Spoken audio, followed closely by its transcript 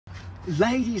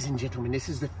Ladies and gentlemen, this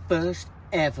is the first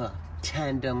ever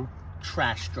tandem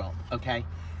trash drop, okay?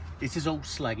 This is Ol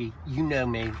Sluggy. You know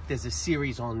me. There's a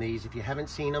series on these. If you haven't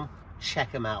seen them,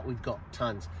 check them out. We've got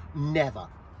tons. Never,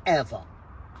 ever,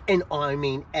 and I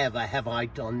mean ever, have I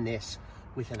done this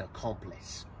with an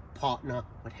accomplice, partner,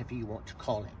 whatever you want to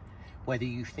call it. Whether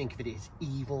you think of it as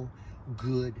evil,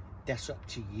 good, that's up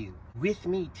to you. With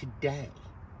me today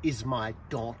is my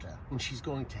daughter, and she's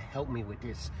going to help me with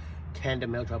this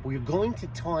tandem mail drop. We're going to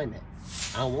time it.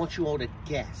 I want you all to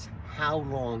guess how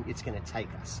long it's going to take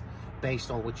us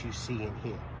based on what you see in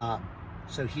here.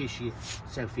 So here she is,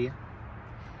 Sophia.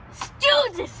 Let's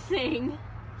do this thing.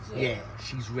 Yeah,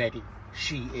 she's ready.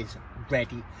 She is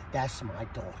ready. That's my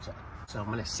daughter. So I'm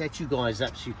going to set you guys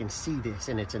up so you can see this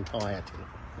in its entirety.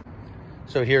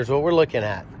 So here's what we're looking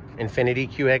at. Infiniti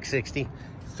QX60,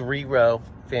 3-row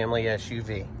family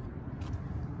SUV.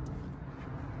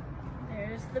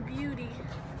 There's the beauty.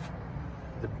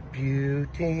 The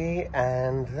Beauty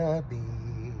and the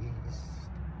Beast.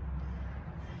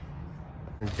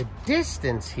 And the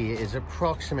distance here is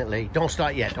approximately, don't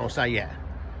start yet.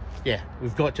 Yeah,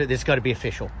 this got to be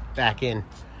official. Back in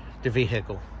the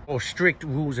vehicle. Or strict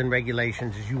rules and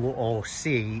regulations, as you will all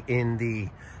see in the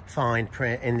fine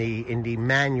print, in the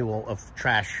manual of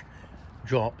trash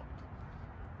drop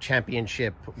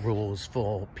championship rules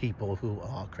for people who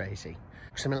are crazy.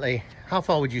 Approximately, how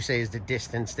far would you say is the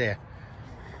distance there?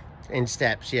 In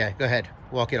steps, yeah, go ahead.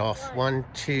 Walk it off. 1,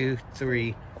 2,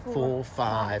 3, 4,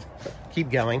 5. Keep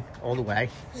going all the way.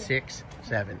 6,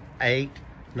 7, 8,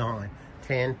 9,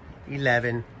 10,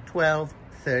 11, 12,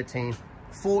 13,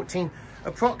 14.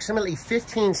 Approximately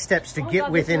 15 steps to get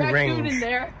within range.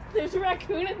 There's a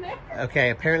raccoon in there. Okay,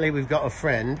 apparently we've got a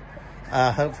friend.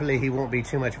 Hopefully he won't be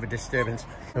too much of a disturbance.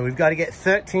 So we've got to get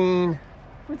 13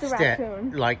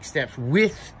 steps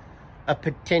with a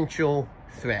potential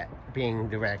threat being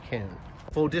the raccoon.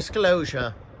 Full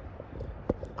disclosure,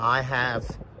 I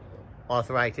have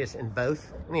arthritis in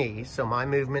both knees, so my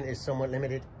movement is somewhat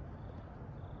limited,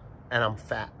 and I'm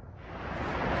fat.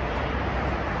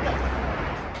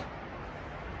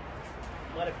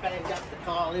 Might have banged up the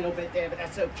car a little bit there, but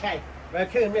that's okay.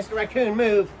 Raccoon, Mr. Raccoon,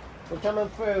 move. We're coming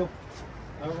through.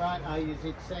 All right, is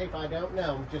it safe? I don't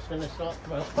know. I'm just going to start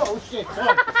throwing. Oh, shit.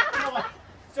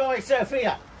 Sorry,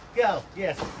 Sophia. Go.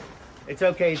 Yes. It's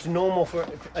okay. It's normal for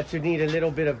to need a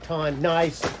little bit of time.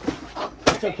 Nice.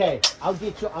 It's okay. I'll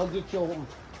get your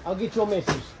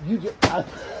message. You just...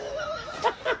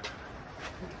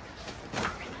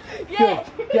 Yeah.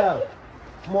 Good. Go.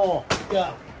 More.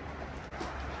 Go.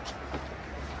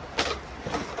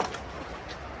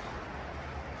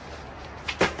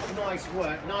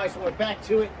 Nice work, back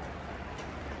to it.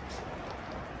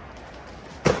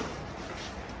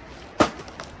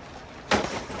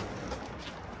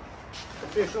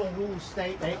 Official rules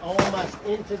state they all must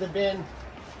enter the bin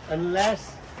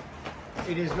unless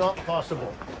it is not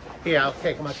possible. Here, I'll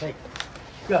take them,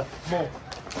 Go, more.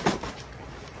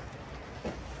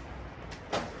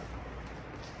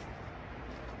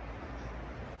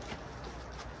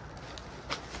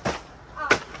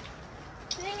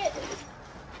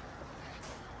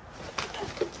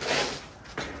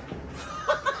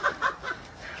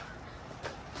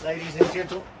 Ladies and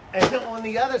gentlemen, and on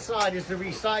the other side is the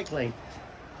recycling.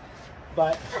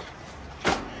 But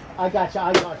I got you.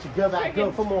 Go back,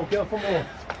 go for more. Okay.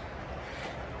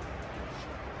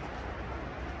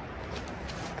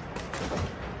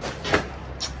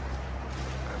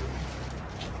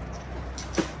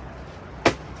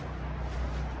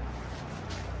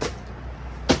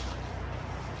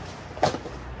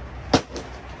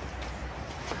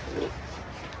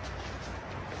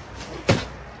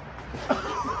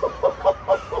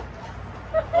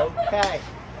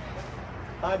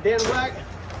 Didn't work.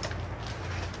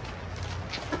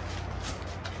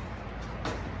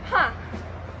 Huh.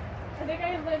 I think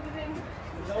I landed in.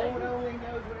 Lord only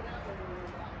knows where that one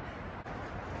is.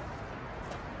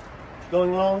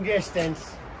 Going long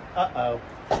distance. Uh-oh.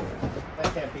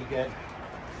 That can't be good.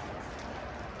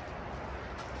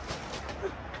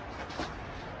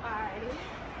 Alrighty.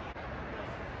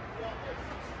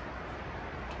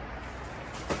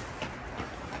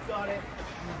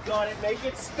 Got it. Make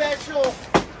it special.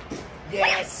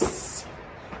 Yes.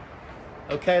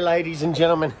 Okay, ladies and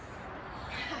gentlemen.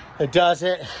 It does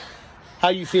it. How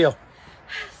you feel?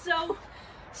 So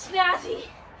snazzy.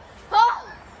 Oh,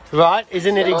 right?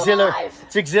 Isn't it exhilarating?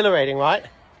 It's exhilarating, right?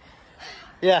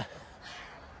 Yeah.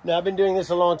 Now, I've been doing this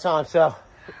a long time, so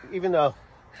even though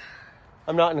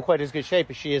I'm not in quite as good shape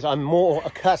as she is, I'm more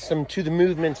accustomed to the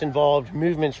movements involved,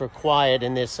 movements required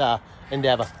in this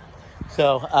endeavor.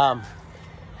 So,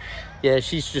 Yeah,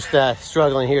 she's just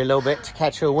struggling here a little bit to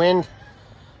catch her wind.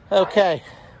 Okay,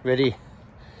 ready.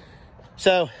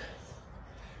 So,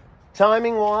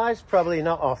 timing-wise, probably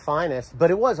not our finest,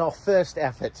 but it was our first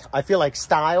effort. I feel like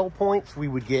style points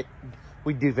we'd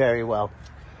do very well.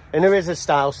 And there is a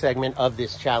style segment of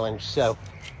this challenge, so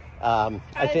I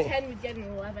think 10 we'd get an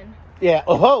 11. Yeah.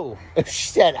 Oh, if she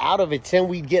said out of a 10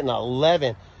 we'd get an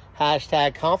 11.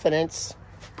 Hashtag confidence.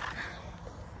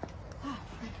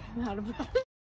 I'm out of breath.